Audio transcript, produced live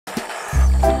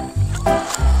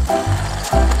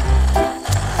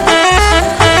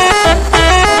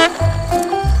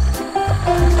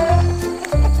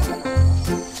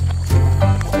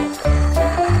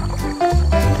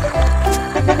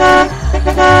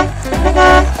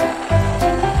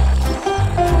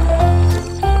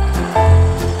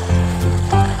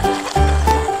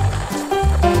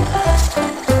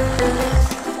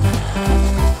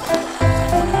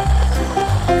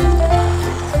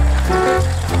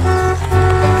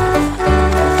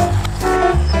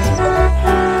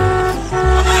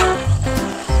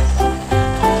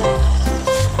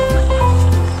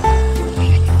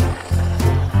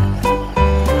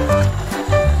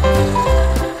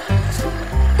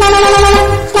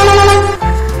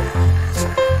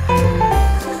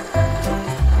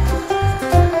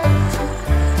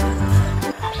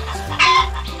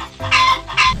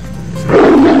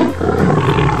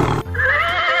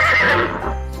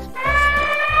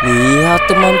Lihat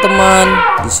teman-teman,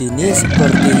 di sini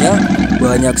sepertinya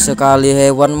banyak sekali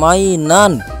hewan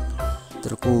mainan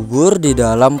terkubur di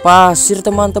dalam pasir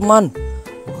teman-teman.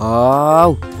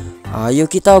 Wow, ayo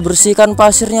kita bersihkan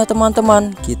pasirnya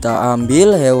teman-teman. Kita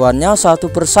ambil hewannya satu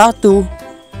persatu.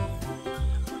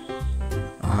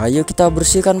 Ayo kita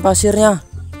bersihkan pasirnya.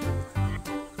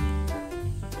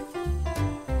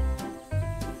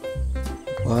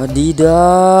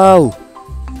 Wadidaw,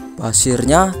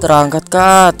 pasirnya terangkat ke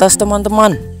atas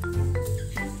teman-teman.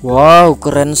 Wow,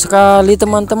 keren sekali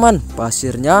teman-teman.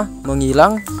 Pasirnya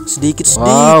menghilang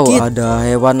sedikit-sedikit. Wow, ada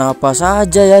hewan apa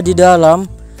saja ya di dalam.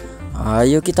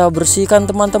 Ayo kita bersihkan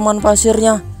teman-teman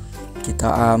pasirnya.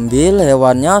 Kita ambil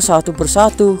hewannya satu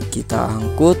persatu. Kita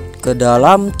angkut ke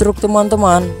dalam truk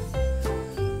teman-teman.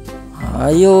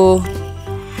 Ayo.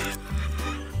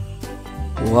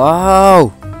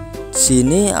 Wow,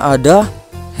 sini ada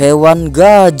hewan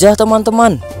gajah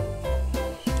teman-teman.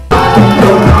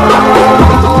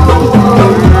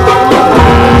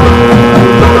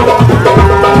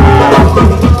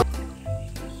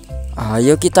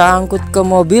 Ayo kita angkut ke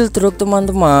mobil truk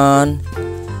teman-teman.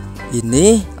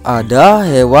 Ini ada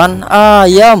hewan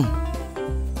ayam.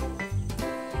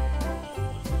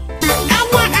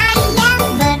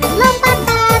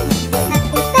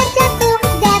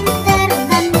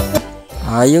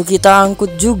 Ayo kita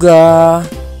angkut juga.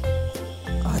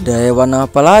 Ada hewan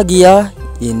apa lagi ya?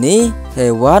 Ini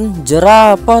hewan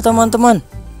jerapah teman-teman.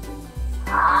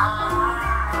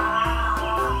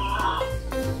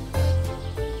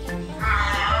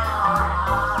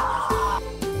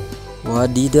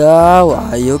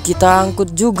 Wadidaw, ayo kita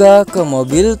angkut juga ke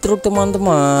mobil truk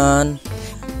teman-teman.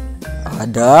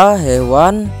 Ada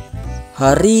hewan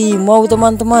harimau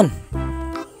teman-teman.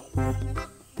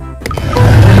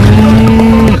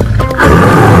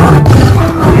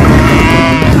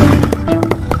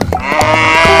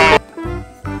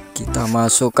 Kita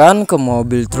masukkan ke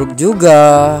mobil truk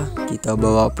juga. Kita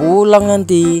bawa pulang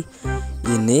nanti.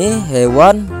 Ini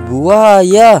hewan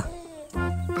buaya.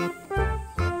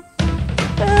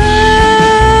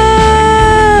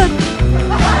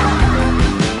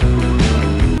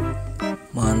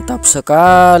 Mantap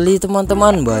sekali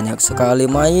teman-teman, banyak sekali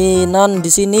mainan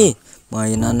di sini,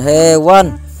 mainan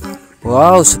hewan.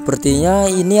 Wow,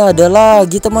 sepertinya ini ada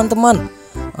lagi teman-teman.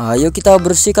 Ayo kita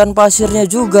bersihkan pasirnya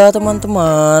juga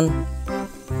teman-teman.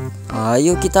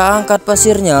 Ayo kita angkat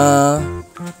pasirnya.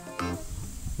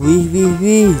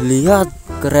 Wih, lihat,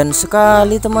 keren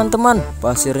sekali teman-teman.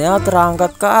 Pasirnya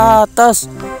terangkat ke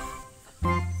atas.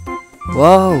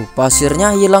 Wow,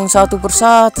 pasirnya hilang satu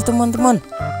persatu teman-teman.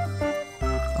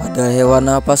 Ada hewan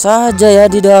apa saja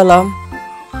ya di dalam?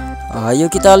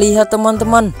 Ayo kita lihat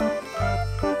teman-teman.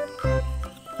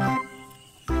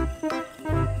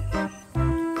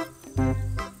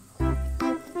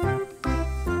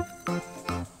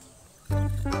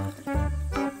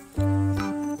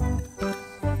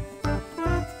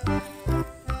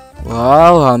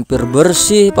 Wow, hampir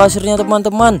bersih pasirnya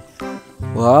teman-teman.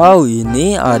 Wow,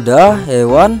 ini ada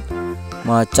hewan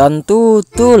macan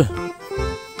tutul.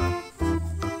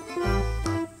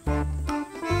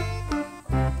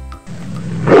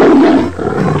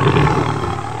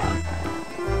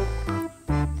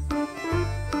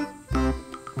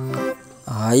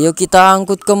 Ayo kita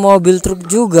angkut ke mobil truk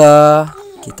juga.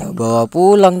 Kita bawa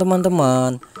pulang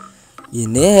teman-teman.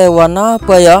 Ini hewan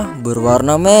apa ya?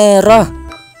 Berwarna merah.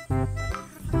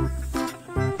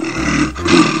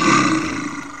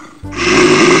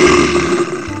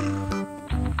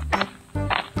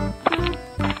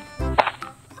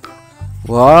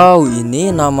 Wow,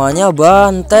 ini namanya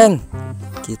banteng.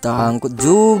 Kita angkut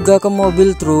juga ke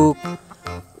mobil truk.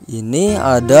 Ini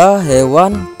ada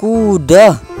hewan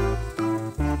kuda.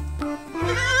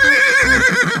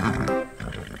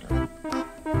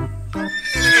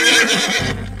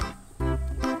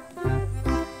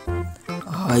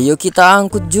 Ayo kita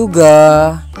angkut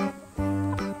juga.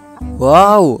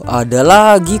 Wow, ada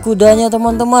lagi kudanya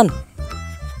teman-teman.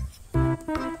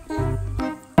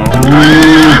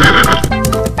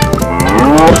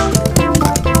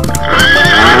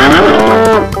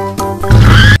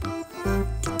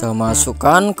 Kita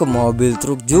masukkan ke mobil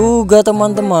truk juga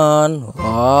teman-teman.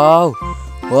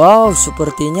 Wow,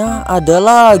 sepertinya ada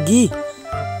lagi.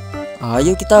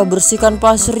 Ayo kita bersihkan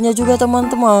pasirnya juga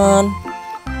teman-teman.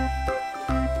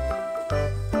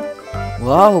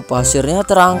 Wow, pasirnya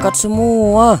terangkat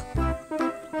semua.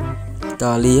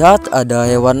 Kita lihat ada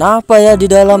hewan apa ya di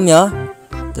dalamnya.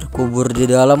 Terkubur di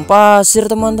dalam pasir,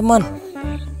 teman-teman.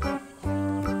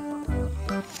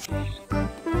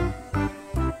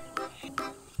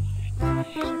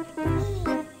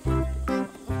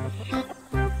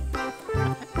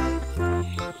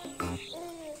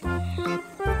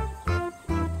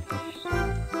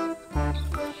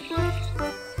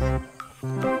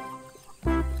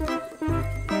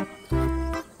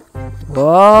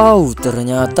 Wow,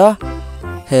 ternyata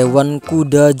hewan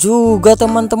kuda juga,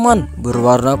 teman-teman,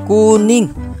 berwarna kuning.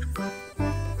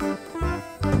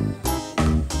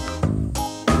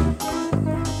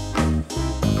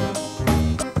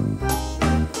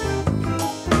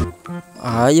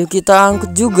 Ayo kita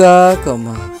angkut juga ke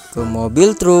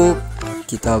mobil truk.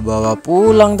 Kita bawa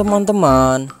pulang,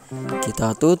 teman-teman.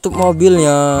 Kita tutup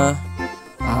mobilnya.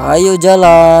 Ayo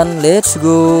jalan, let's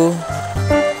go.